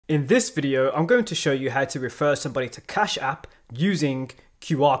In this video, I'm going to show you how to refer somebody to Cash App using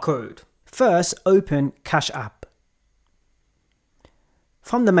QR code. First, open Cash App.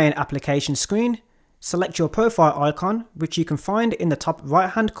 From the main application screen, select your profile icon, which you can find in the top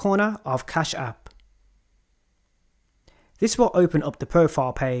right-hand corner of Cash App. This will open up the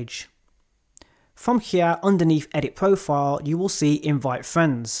profile page. From here, underneath Edit Profile, you will see Invite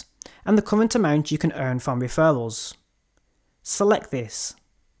Friends and the current amount you can earn from referrals. Select this.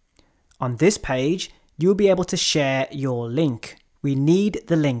 On this page, you'll be able to share your link. We need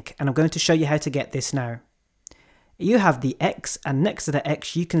the link, and I'm going to show you how to get this now. You have the X, and next to the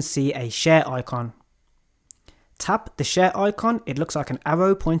X you can see a share icon. Tap the share icon, it looks like an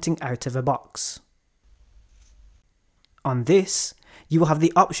arrow pointing out of a box. On this, you will have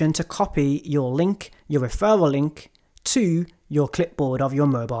the option to copy your link, your referral link, to your clipboard of your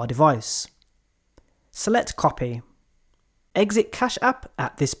mobile device. Select Copy. Exit Cash App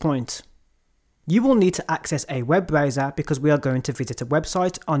at this point. You will need to access a web browser because we are going to visit a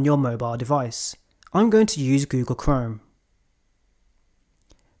website on your mobile device. I'm going to use Google Chrome.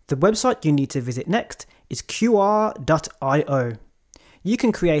 The website you need to visit next is QR.io. You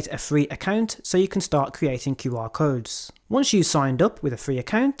can create a free account so you can start creating QR codes. Once you've signed up with a free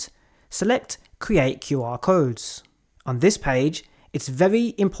account, select Create QR Codes. On this page, it's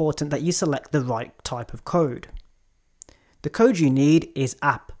very important that you select the right type of code. The code you need is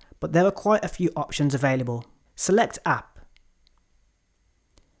App, but there are quite a few options available. Select App.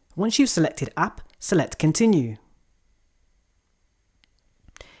 Once you've selected App, select Continue.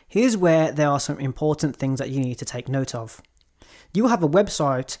 Here's where there are some important things that you need to take note of. You will have a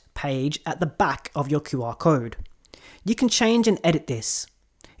website page at the back of your QR code. You can change and edit this.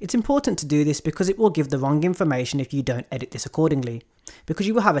 It's important to do this because it will give the wrong information if you don't edit this accordingly, because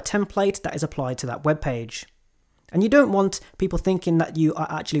you will have a template that is applied to that web page. And you don't want people thinking that you are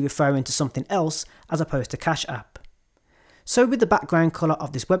actually referring to something else as opposed to Cash App. So with the background color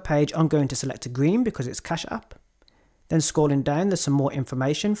of this web page, I'm going to select a green because it's Cash App. Then scrolling down, there's some more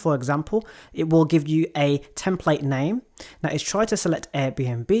information. For example, it will give you a template name. Now it's try to select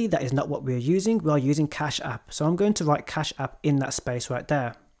Airbnb. That is not what we're using. We are using Cash App. So I'm going to write Cash App in that space right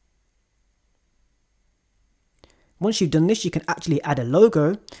there. Once you've done this, you can actually add a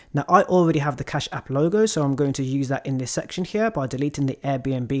logo. Now I already have the Cash App logo, so I'm going to use that in this section here by deleting the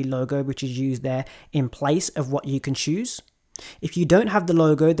Airbnb logo, which is used there in place of what you can choose. If you don't have the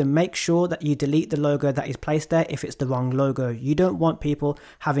logo, then make sure that you delete the logo that is placed there if it's the wrong logo. You don't want people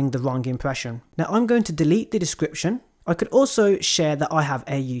having the wrong impression. Now I'm going to delete the description. I could also share that I have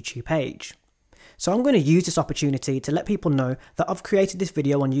a YouTube page. So I'm going to use this opportunity to let people know that I've created this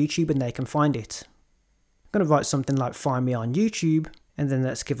video on YouTube and they can find it. I'm going to write something like find me on YouTube, and then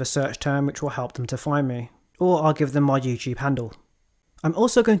let's give a search term which will help them to find me. Or I'll give them my YouTube handle. I'm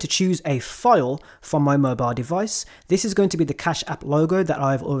also going to choose a file from my mobile device. This is going to be the Cash App logo that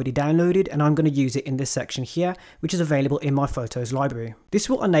I've already downloaded, and I'm going to use it in this section here, which is available in my photos library. This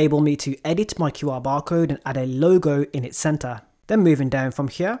will enable me to edit my QR barcode and add a logo in its center. Then moving down from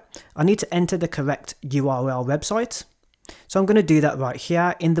here, I need to enter the correct URL website. So I'm going to do that right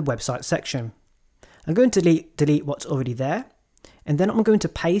here in the website section. I'm going to delete what's already there, and then I'm going to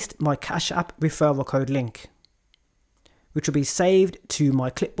paste my Cash App referral code link, which will be saved to my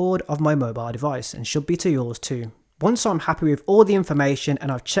clipboard of my mobile device and should be to yours too. Once I'm happy with all the information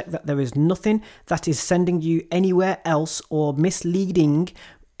and I've checked that there is nothing that is sending you anywhere else or misleading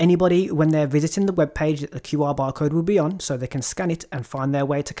anybody when they're visiting the web page that the QR barcode will be on, so they can scan it and find their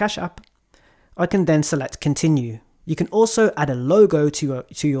way to Cash App, I can then select Continue. You can also add a logo to your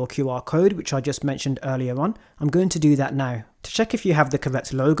QR code, which I just mentioned earlier on. I'm going to do that now. To check if you have the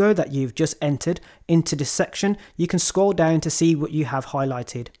correct logo that you've just entered into this section, you can scroll down to see what you have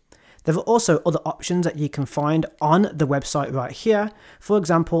highlighted. There are also other options that you can find on the website right here. For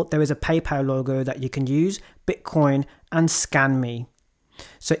example, there is a PayPal logo that you can use, Bitcoin, and Scan Me.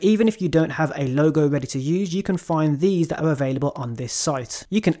 So even if you don't have a logo ready to use, you can find these that are available on this site.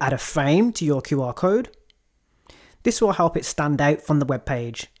 You can add a frame to your QR code. This will help it stand out from the web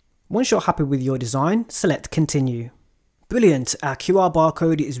page. Once you're happy with your design, select Continue. Brilliant, our QR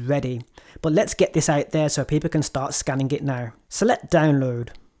barcode is ready, but let's get this out there so people can start scanning it now. Select Download.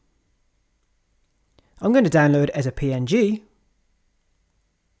 I'm going to download as a PNG,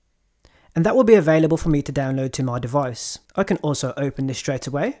 and that will be available for me to download to my device. I can also open this straight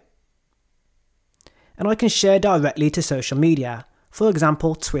away, and I can share directly to social media, for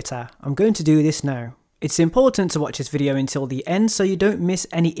example Twitter. I'm going to do this now. It's important to watch this video until the end so you don't miss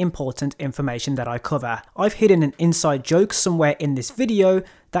any important information that I cover. I've hidden an inside joke somewhere in this video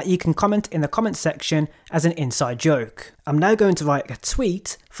that you can comment in the comment section as an inside joke. I'm now going to write a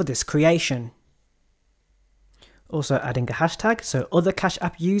tweet for this creation. Also adding a hashtag so other Cash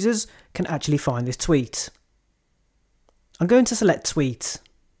App users can actually find this tweet. I'm going to select tweet.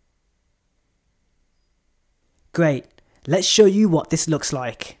 Great, let's show you what this looks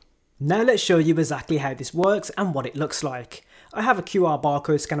like. Now let's show you exactly how this works and what it looks like. I have a QR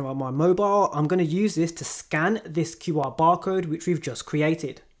barcode scanner on my mobile. I'm going to use this to scan this QR barcode which we've just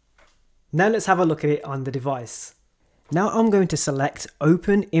created. Now let's have a look at it on the device. Now I'm going to select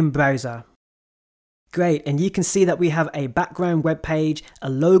open in browser. Great, and you can see that we have a background web page, a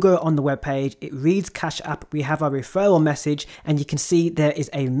logo on the web page, it reads Cash App, we have our referral message, and you can see there is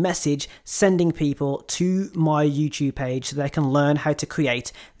a message sending people to my YouTube page so they can learn how to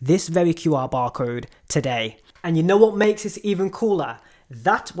create this very QR barcode today. And you know what makes this even cooler?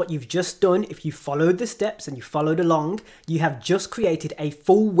 That what you've just done, if you followed the steps and you followed along, you have just created a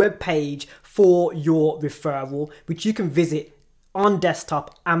full web page for your referral, which you can visit on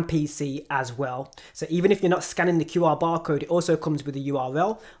desktop and PC as well. So even if you're not scanning the QR barcode, it also comes with a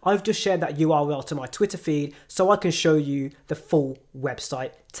URL. I've just shared that URL to my Twitter feed so I can show you the full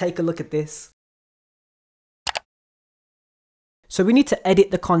website. Take a look at this. So we need to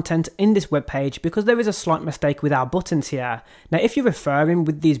edit the content in this web page because there is a slight mistake with our buttons here. Now if you're referring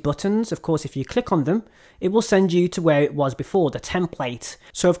with these buttons, of course if you click on them, it will send you to where it was before, the template.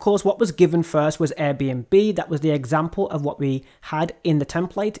 So of course what was given first was Airbnb, that was the example of what we had in the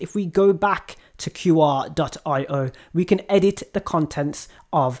template. If we go back to QR.io, we can edit the contents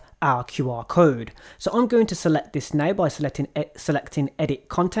of our QR code. So I'm going to select this now by selecting edit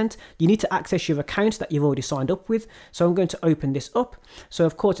content. You need to access your account that you've already signed up with. So I'm going to open this up. So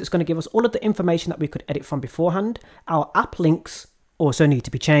of course it's going to give us all of the information that we could edit from beforehand. Our app links also need to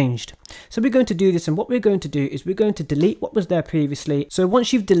be changed. So we're going to do this, and what we're going to do is we're going to delete what was there previously. So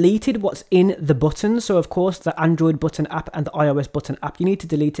once you've deleted what's in the buttons, so of course the Android button app and the iOS button app, you need to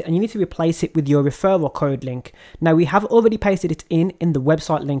delete it and you need to replace it with your referral code link. Now we have already pasted it in the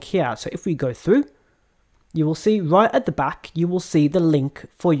website link here. So if we go through, you will see right at the back, you will see the link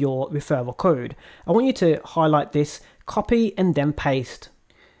for your referral code. I want you to highlight this, copy and then paste.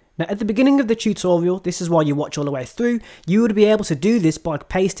 Now at the beginning of the tutorial, this is why you watch all the way through, you would be able to do this by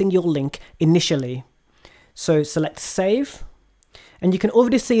pasting your link initially. So select save, and you can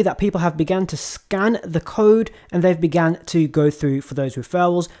already see that people have begun to scan the code and they've begun to go through for those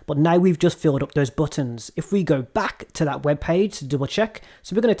referrals, but now we've just filled up those buttons. If we go back to that web page to double check,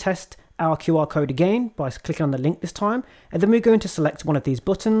 so we're going to test our QR code again by clicking on the link this time, and then we're going to select one of these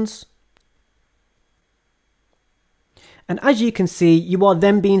buttons. And as you can see, you are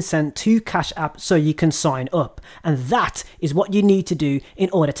then being sent to Cash App so you can sign up. And that is what you need to do in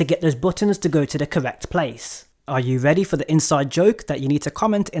order to get those buttons to go to the correct place. Are you ready for the inside joke that you need to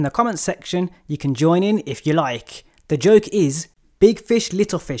comment in the comment section? You can join in if you like. The joke is, big fish,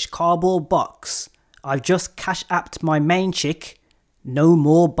 little fish, cardboard box. I've just Cash Apped my main chick. No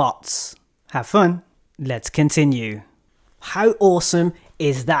more bots. Have fun. Let's continue. How awesome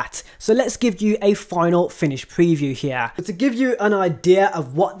is that? So let's give you a final finished preview here. So to give you an idea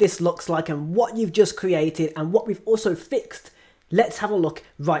of what this looks like and what you've just created and what we've also fixed, let's have a look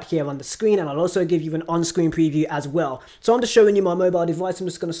right here on the screen, and I'll also give you an on-screen preview as well. So I'm just showing you my mobile device. I'm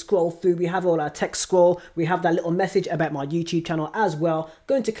just going to scroll through. We have all our text scroll. We have that little message about my YouTube channel as well.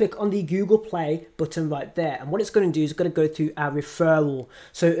 Going to click on the Google Play button right there. And what it's going to do is it's going to go through our referral.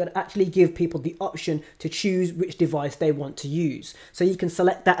 So it'll actually give people the option to choose which device they want to use. So you can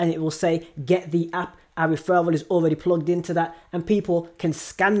select that and it will say, get the app. Our referral is already plugged into that, and people can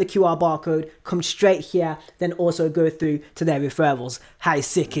scan the QR barcode, come straight here, then also go through to their referrals. How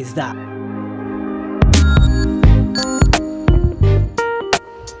sick is that?